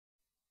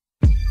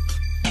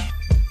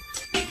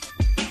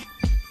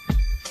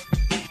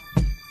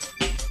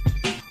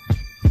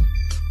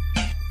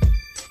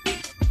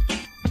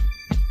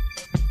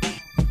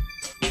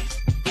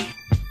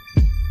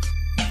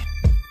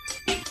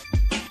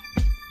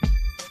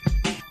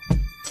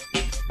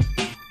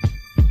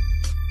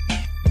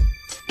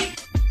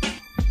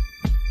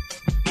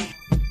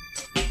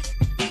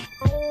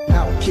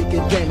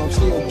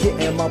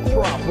my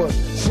proper.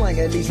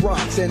 Slanging these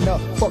rocks and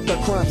fuck the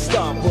crime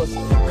stoppers.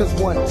 Cause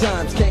one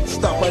times can't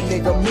stop a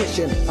nigga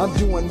mission. I'm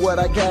doing what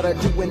I gotta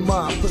do in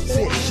my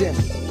position.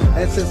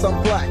 And since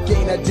I'm black,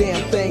 ain't a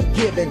damn thing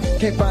given.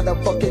 Can't find a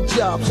fucking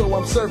job, so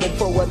I'm serving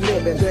for a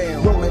living.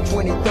 Damn. Rolling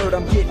 23rd,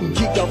 I'm getting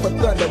geeked off a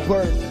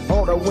Thunderbird.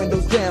 All the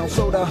windows down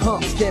so the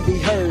humps can be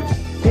heard.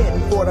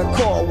 Heading for the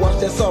car wash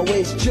that's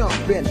always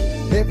jumping.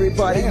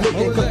 Everybody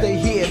looking cause they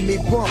hear me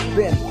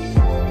bumping.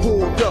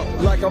 Pulled up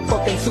like a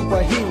fucking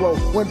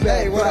superhero. Went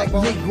back like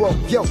Negro,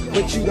 yo,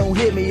 but you don't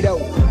hear me though.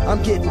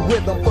 I'm getting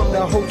rhythm from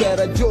the hoes that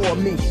adore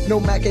me. No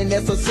Mackin'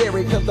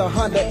 necessary cause the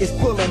Honda is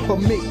pulling for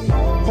me.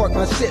 Park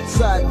my shit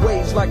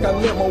sideways like a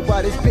limo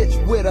by this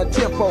bitch with a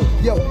tempo.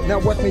 Yo, now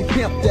watch me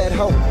pimp that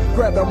hoe.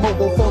 Grab a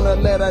mobile phone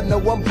and let her know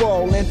I'm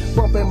ballin'.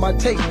 Bumping my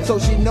tape so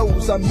she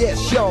knows I'm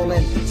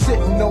y'allin'.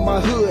 Sitting on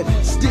my hood,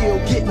 still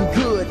getting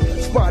good.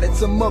 Spotted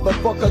some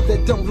motherfuckers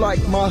that don't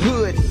like my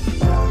hood.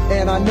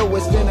 And I know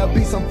it's gonna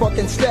be some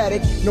fucking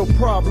static. No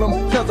problem,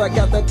 cause I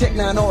got the Tech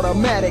 9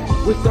 automatic.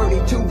 With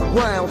 32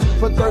 rounds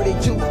for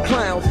 32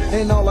 clowns.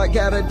 And all I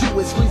gotta do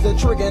is squeeze the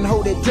trigger and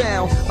hold it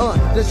down.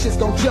 This shit's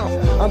gon' jump,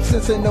 I'm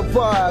sensing the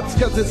vibes.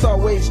 Cause it's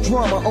always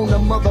drama on the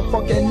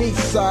motherfucking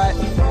east side.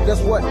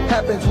 That's what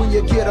happens when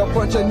you get a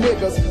bunch of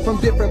niggas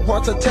from different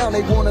parts of town.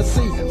 They wanna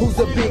see who's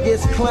the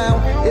biggest clown.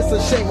 It's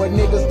a shame what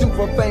niggas do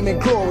for fame and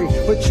glory.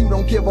 But you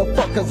don't give a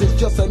fuck cause it's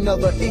just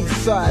another east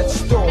side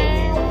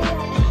story.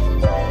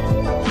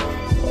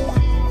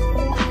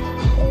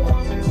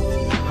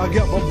 I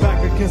got my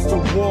back against the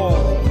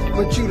wall,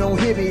 but you don't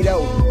hear me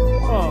though.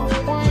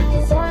 Check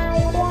this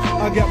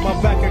out. I got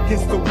my back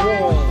against the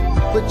wall,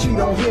 but you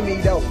don't hear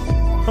me though.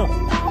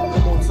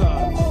 One more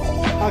time.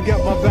 I got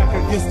my back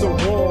against the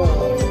wall,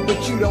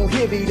 but you don't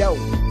hear me though.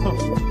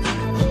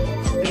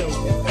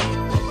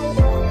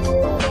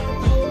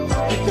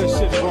 Get that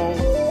shit wrong.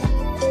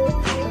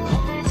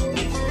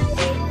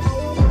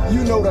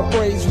 You know the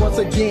phrase once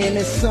again,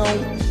 it's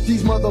song.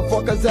 These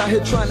motherfuckers out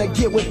here trying to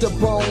get with the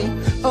bone.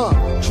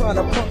 Trying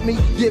to pump me,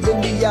 giving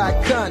me eye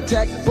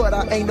contact. But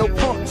I ain't no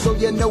punk, so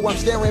you know I'm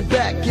staring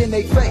back in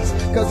they face.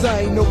 Cause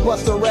I ain't no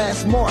buster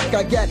ass mark.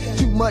 I got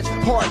too much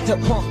heart to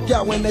punk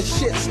out when the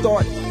shit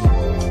start.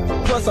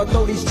 Plus I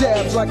throw these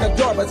jabs like a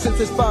dart, but since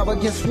it's 5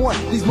 against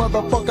 1, these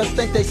motherfuckers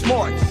think they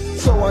smart.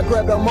 So I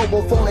grabbed a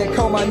mobile phone and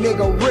call my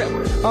nigga Rip.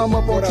 I'm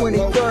up on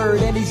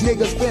 23rd and these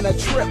niggas spin a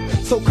trip.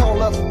 So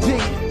call up D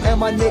and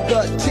my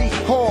nigga T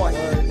hard.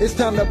 It's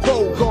time to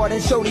bogart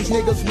and show these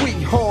niggas we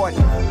hard.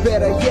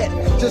 Better yet,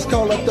 just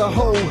call up the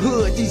whole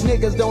hood. These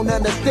niggas don't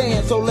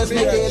understand, so let's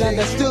make it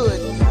understood.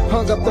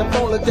 Hung up the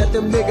phone, looked at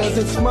them niggas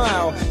and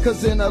smiled.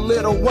 Cause in a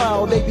little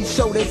while, they be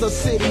showed as a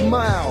city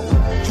mile.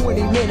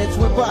 20 minutes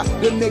went by,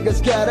 them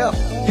niggas got up,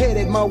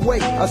 headed my way.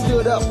 I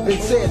stood up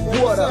and said,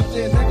 what up?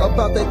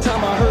 About that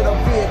time I heard a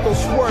vehicle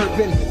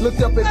swerving.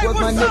 Looked up, it was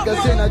my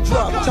niggas in a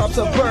drop top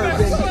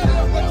Suburban.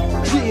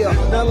 Yeah,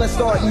 now let's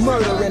start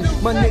murdering.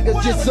 My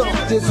niggas just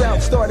zumped his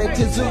out, started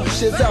to zoom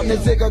shit out. And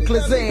Zigga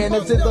Klazan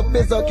is in the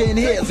physic in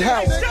his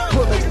house.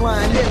 Bullets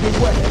flying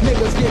everywhere,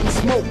 niggas getting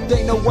smoked.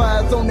 Ain't no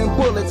wires on them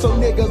bullets, so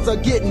niggas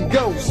are getting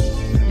ghosts.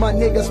 My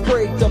niggas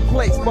sprayed the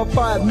place for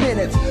 5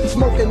 minutes,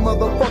 smoking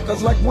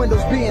motherfuckers like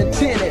windows being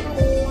tinted.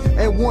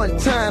 At one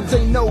times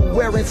ain't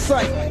nowhere in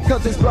sight,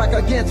 cause it's black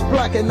against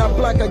black and not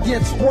black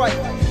against white.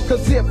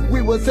 Cause if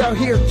we was out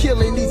here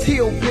killing these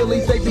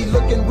hillbillies, they be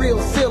looking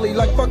real silly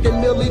like fucking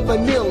Milli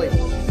Vanilli.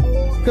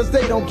 Cause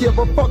they don't give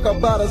a fuck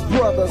about us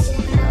brothers,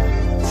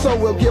 so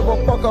we'll give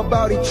a fuck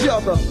about each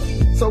other.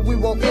 So we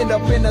won't end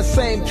up in the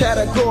same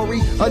category,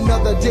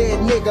 another dead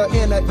nigga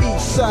in a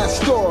east side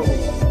story.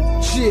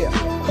 Yeah,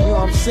 you know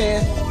what I'm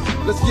saying?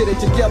 Let's get it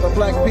together,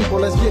 black people,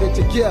 let's get it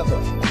together.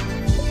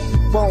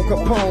 Bone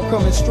Capone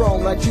coming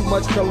strong like too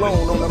much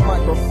cologne on the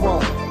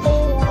microphone.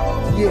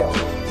 Yeah,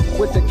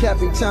 with the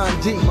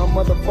Capitan D, my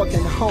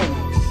motherfucking homie,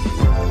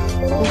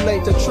 who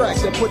laid the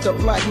tracks and put the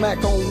Black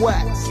Mac on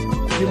wax.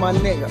 You my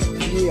nigga,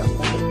 yeah.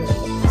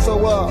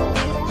 So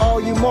all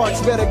you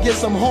marks better get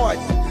some heart,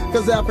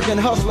 cause African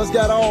hustlers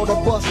got all the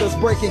busters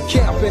breaking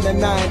camp in the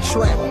 9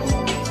 tramp.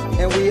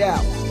 And we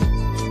out.